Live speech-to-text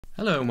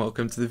Hello and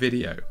welcome to the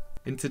video.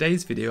 In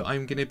today's video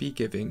I'm going to be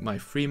giving my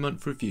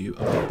 3-month review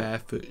of the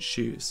Barefoot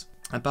shoes.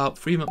 About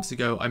 3 months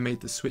ago I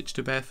made the switch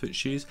to Barefoot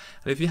shoes,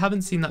 and if you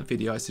haven't seen that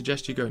video I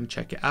suggest you go and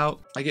check it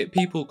out. I get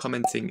people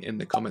commenting in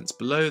the comments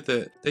below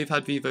that they've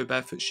had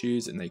Vivobarefoot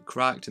shoes and they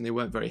cracked and they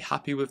weren't very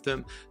happy with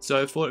them,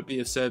 so I thought it'd be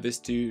of service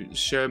to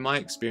share my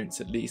experience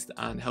at least,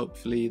 and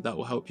hopefully that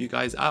will help you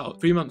guys out.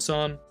 3 months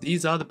on,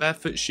 these are the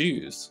Barefoot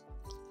shoes.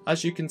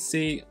 As you can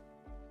see,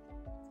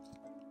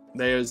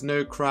 there's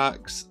no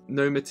cracks,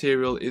 no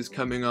material is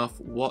coming off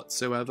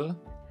whatsoever.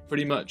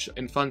 Pretty much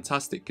in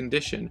fantastic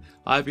condition.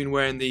 I've been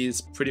wearing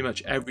these pretty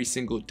much every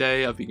single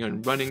day. I've been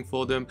going running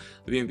for them,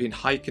 I've even been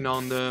hiking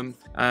on them,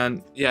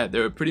 and yeah,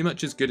 they're pretty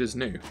much as good as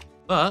new.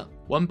 But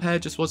one pair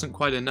just wasn't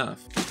quite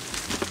enough.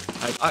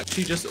 I've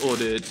actually just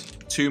ordered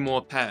 2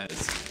 more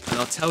pairs, and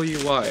I'll tell you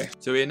why.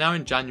 So we're now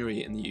in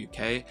January in the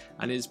UK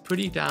and it's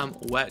pretty damn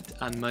wet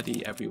and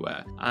muddy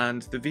everywhere,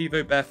 and the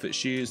Vivobarefoot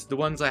shoes, the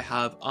ones I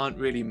have, aren't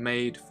really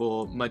made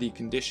for muddy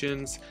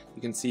conditions.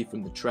 You can see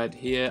from the tread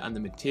here and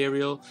the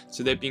material,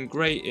 so they've been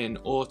great in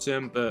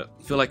autumn, but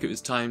I feel like it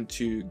was time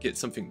to get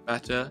something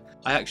better.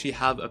 I actually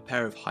have a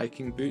pair of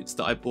hiking boots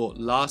that I bought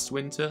last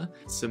winter,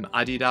 some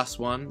Adidas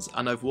ones,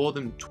 and I've worn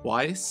them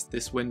twice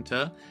this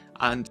winter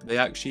and they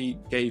actually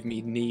gave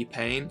me knee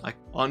pain. I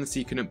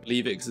honestly couldn't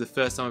believe it because it's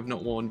the first time I've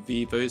not worn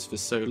Vivos for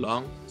so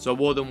long. So I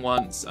wore them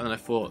once and then I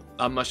thought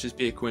that must just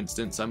be a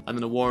coincidence, and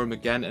then I wore them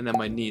again and then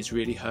my knees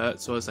really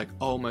hurt. So I was like,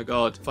 oh my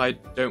god, if I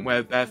don't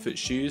wear Barefoot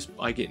shoes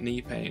I get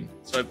knee pain.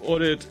 So I've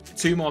ordered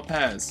 2 more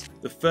pairs.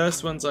 The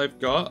first ones I've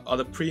got are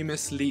the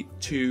Primus Elite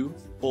 2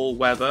 all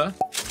weather.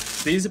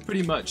 These are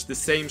pretty much the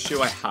same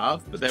shoe I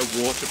have, but they're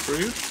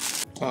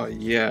waterproof. Oh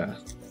yeah.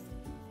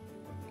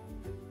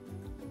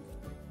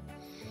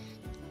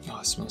 Oh,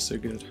 it smells so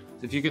good.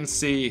 If you can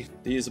see,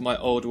 these are my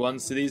old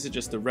ones. So these are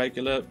just the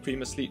regular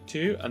Primus Elite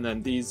 2, and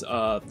then these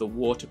are the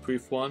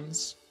waterproof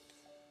ones.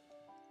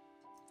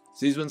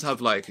 So these ones have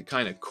like a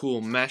kind of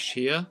cool mesh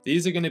here.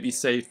 These are going to be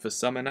saved for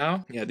summer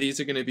now. Yeah, these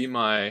are going to be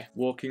my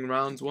walking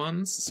round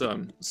ones, so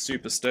I'm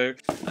super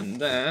stoked. And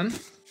then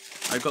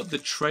I got the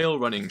trail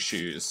running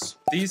shoes.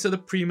 These are the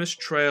Primus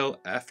Trail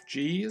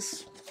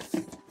FGs.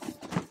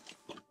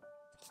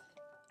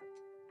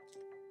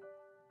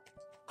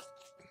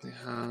 They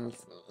have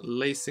a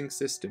lacing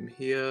system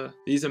here.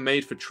 These are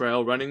made for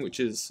trail running, which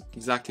is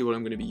exactly what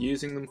I'm going to be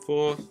using them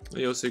for.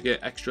 They also get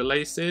extra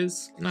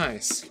laces.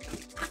 Nice.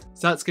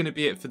 So that's going to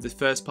be it for the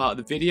first part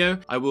of the video.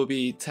 I will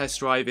be test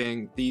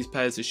driving these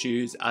pairs of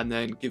shoes and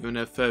then giving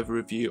a further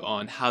review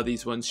on how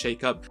these ones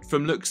shake up.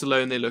 From looks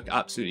alone, they look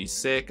absolutely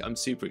sick. I'm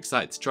super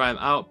excited to try them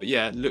out, but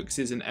yeah, looks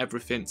isn't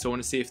everything, so I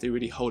want to see if they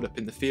really hold up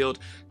in the field,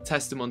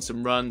 test them on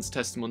some runs,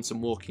 test them on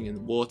some walking in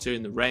the water,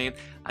 in the rain,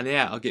 and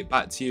yeah, I'll get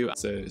back to you.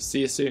 So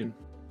see you soon.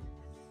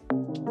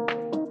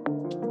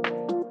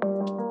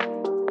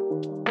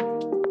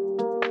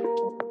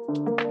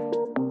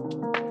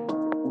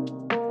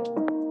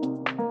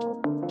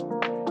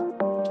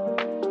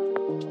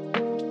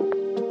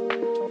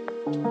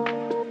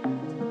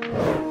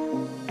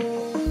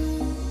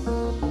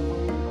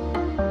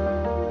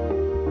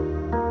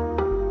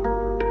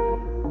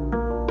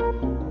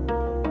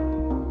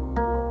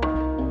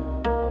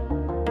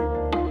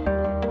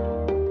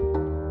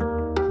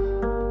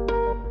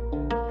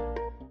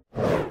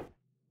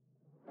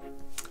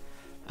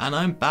 And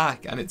I'm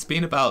back, and it's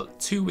been about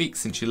 2 weeks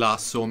since you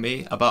last saw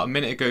me, about a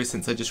minute ago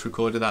since I just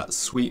recorded that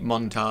sweet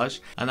montage,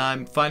 and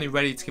I'm finally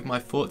ready to give my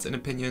thoughts and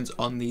opinions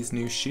on these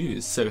new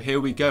shoes. So here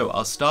we go.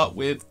 I'll start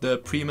with the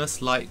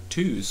Primus Light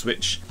 2s,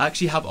 which I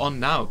actually have on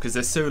now because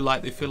they're so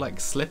light they feel like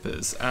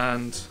slippers,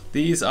 and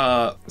these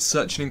are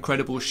such an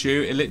incredible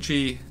shoe. It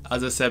literally,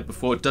 as I said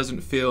before, it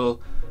doesn't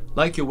feel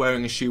like you're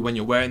wearing a shoe when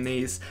you're wearing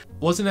these.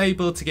 Wasn't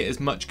able to get as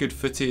much good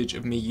footage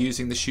of me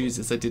using the shoes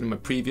as I did in my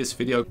previous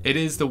video. It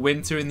is the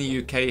winter in the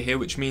UK here,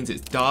 which means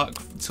it's dark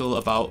till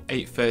about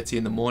 8:30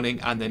 in the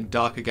morning and then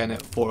dark again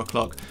at 4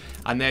 o'clock.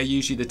 And they're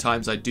usually the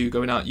times I do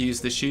go and out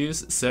use the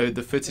shoes, so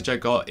the footage I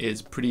got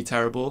is pretty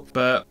terrible.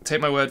 But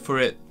take my word for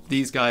it,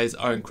 these guys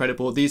are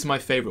incredible. These are my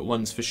favorite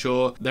ones for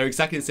sure. They're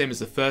exactly the same as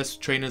the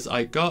first trainers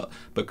I got,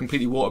 but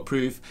completely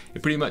waterproof.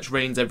 It pretty much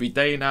rains every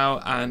day now,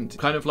 and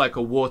kind of like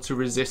a water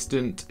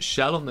resistant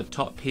shell on the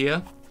top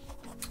here.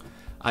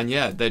 And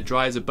yeah, they're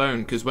dry as a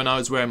bone, because when I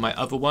was wearing my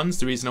other ones,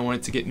 the reason I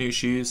wanted to get new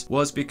shoes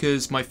was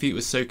because my feet were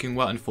soaking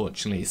wet,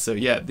 unfortunately. So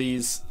yeah,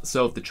 these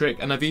solved the trick.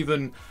 And I've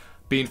even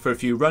been for a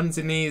few runs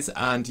in these,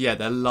 and yeah,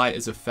 they're light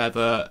as a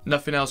feather.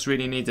 Nothing else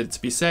really needed to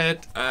be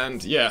said,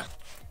 and yeah,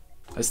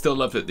 I still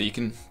love it that you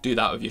can do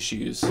that with your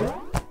shoes.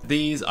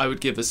 These I would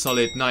give a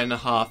solid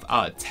 9.5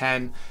 out of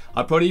 10.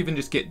 I'd probably even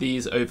just get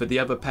these over the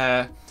other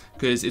pair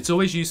because it's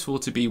always useful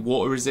to be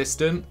water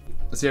resistant.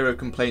 0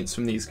 complaints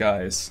from these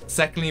guys.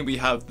 Secondly, we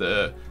have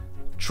the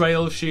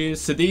trail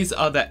shoes. So these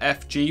are the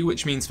FG,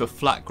 which means for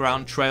flat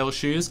ground trail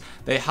shoes.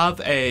 They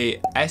have a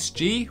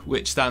SG,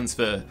 which stands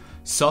for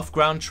soft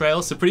ground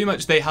trail, so pretty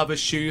much they have a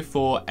shoe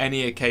for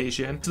any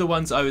occasion. To the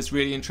ones I was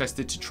really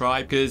interested to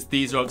try, because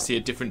these are obviously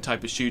a different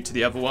type of shoe to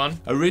the other one.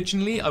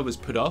 Originally I was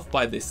put off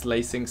by this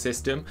lacing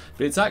system,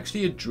 but it's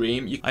actually a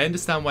dream. I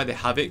understand why they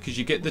have it, because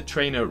you get the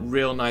trainer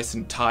real nice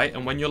and tight,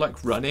 and when you're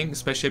like running,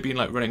 especially being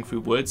like running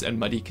through woods and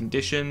muddy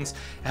conditions,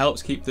 it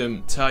helps keep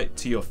them tight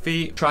to your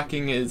feet.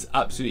 Tracking is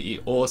absolutely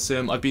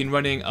awesome. I've been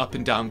running up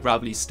and down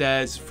gravelly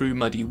stairs through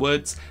muddy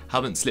woods,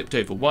 haven't slipped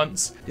over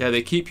once. Yeah,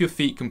 they keep your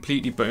feet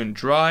completely bone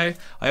dry.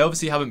 I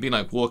obviously haven't been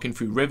like walking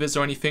through rivers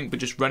or anything, but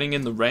just running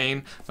in the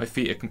rain, my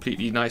feet are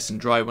completely nice and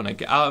dry when I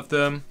get out of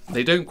them.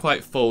 They don't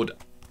quite fold.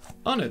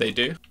 Oh no, they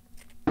do.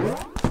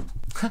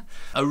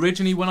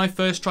 Originally when I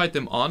first tried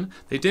them on,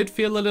 they did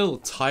feel a little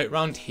tight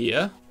around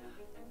here,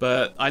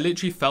 but I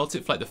literally felt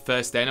it for like the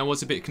first day and I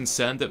was a bit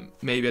concerned that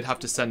maybe I'd have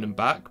to send them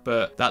back,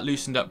 but that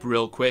loosened up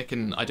real quick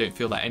and I don't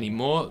feel that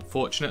anymore,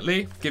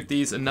 fortunately. Give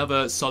these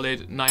another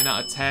solid 9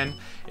 out of 10.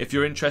 If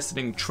you're interested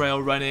in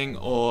trail running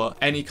or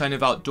any kind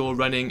of outdoor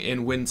running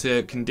in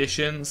winter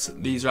conditions,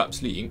 these are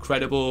absolutely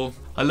incredible.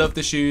 I love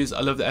the shoes, I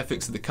love the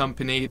ethics of the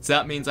company, so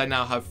that means I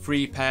now have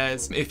 3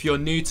 pairs. If you're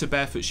new to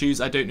barefoot shoes,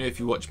 I don't know if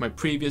you watched my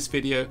previous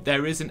video,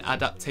 there is an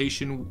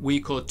adaptation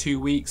week or 2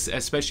 weeks,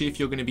 especially if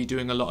you're going to be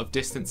doing a lot of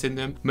distance in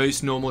them.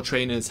 Most normal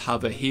trainers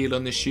have a heel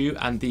on the shoe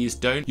and these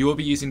don't. You will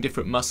be using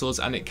different muscles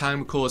and it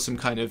can cause some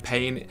kind of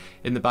pain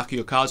in the back of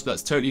your calves, but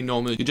that's totally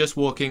normal. You're just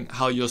walking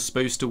how you're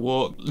supposed to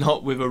walk,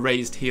 not with a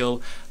raised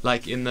heel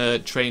like in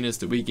the trainers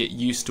that we get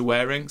used to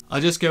wearing.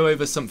 I'll just go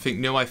over something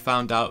new I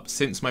found out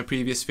since my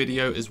previous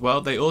video as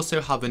well. They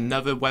also have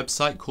another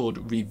website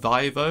called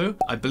Revivo.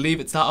 I believe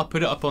it's that. I'll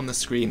put it up on the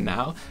screen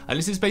now. And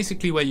this is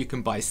basically where you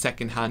can buy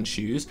secondhand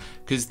shoes,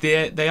 because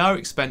they are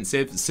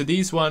expensive. So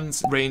these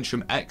ones range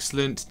from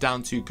excellent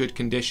down to good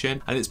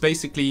condition, and it's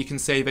basically you can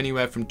save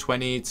anywhere from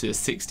 $20 to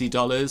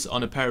 $60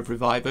 on a pair of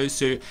Revivos.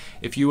 So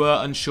if you were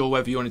unsure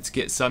whether you wanted to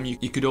get some,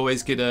 you could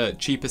always get a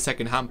cheaper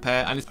secondhand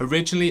pair. And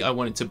originally I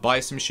wanted to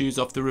buy some shoes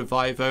off the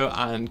Revivo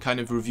and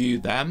kind of review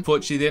them.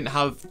 Fortunately, they didn't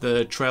have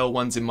the trail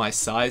ones in my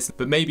size,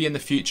 but maybe in the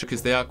future,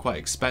 because they are quite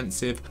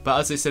expensive. But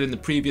as I said in the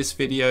previous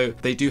video,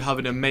 they do have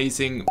an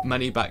amazing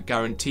money back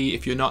guarantee.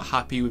 If you're not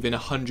happy within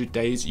 100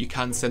 days, you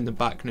can send them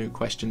back, no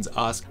questions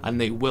asked,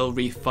 and they will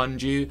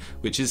refund you,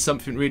 which is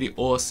something really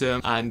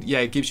awesome. And yeah,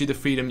 it gives you the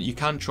freedom. You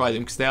can try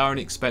them because they are an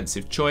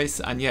expensive choice,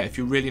 and yeah, if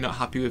you're really not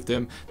happy with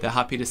them, they're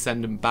happy to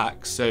send them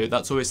back. So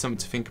that's always something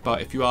to think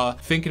about. If you are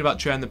thinking about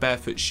trying the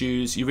barefoot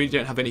shoes, you really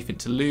don't have anything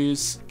to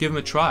lose, give them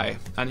a try.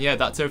 And yeah,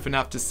 that's everything I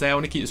have to say. I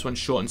want to keep this one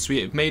short and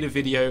sweet. I've made a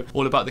video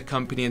all about the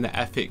company and the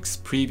ethics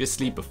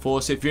previously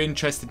before, so if you're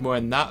interested more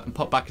in that,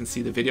 pop back and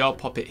see the video. I'll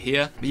pop it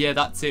here. But yeah,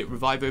 that's it.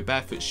 Revivo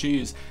barefoot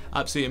shoes,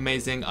 absolutely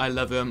amazing. I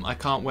love them. I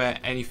can't wear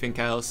anything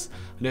else.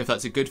 I don't know if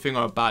that's a good thing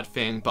or a bad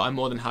thing, but I'm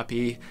more than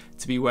happy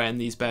to be wearing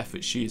these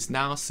barefoot shoes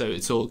now, so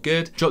it's all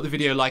good. Drop the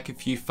video a like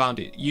if you found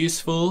it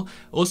useful.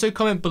 Also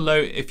comment below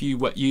if you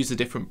use a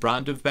different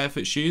brand of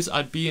barefoot shoes.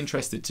 I'd be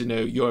interested to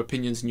know your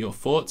opinions and your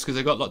thoughts, because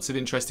I got lots of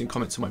interesting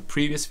comments on my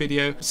previous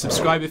video.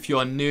 Subscribe if you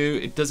are new.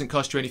 It doesn't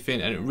cost you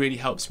anything and it really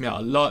helps me out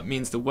a lot. It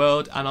means the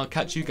world, and I'll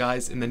catch you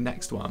guys in the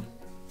next one.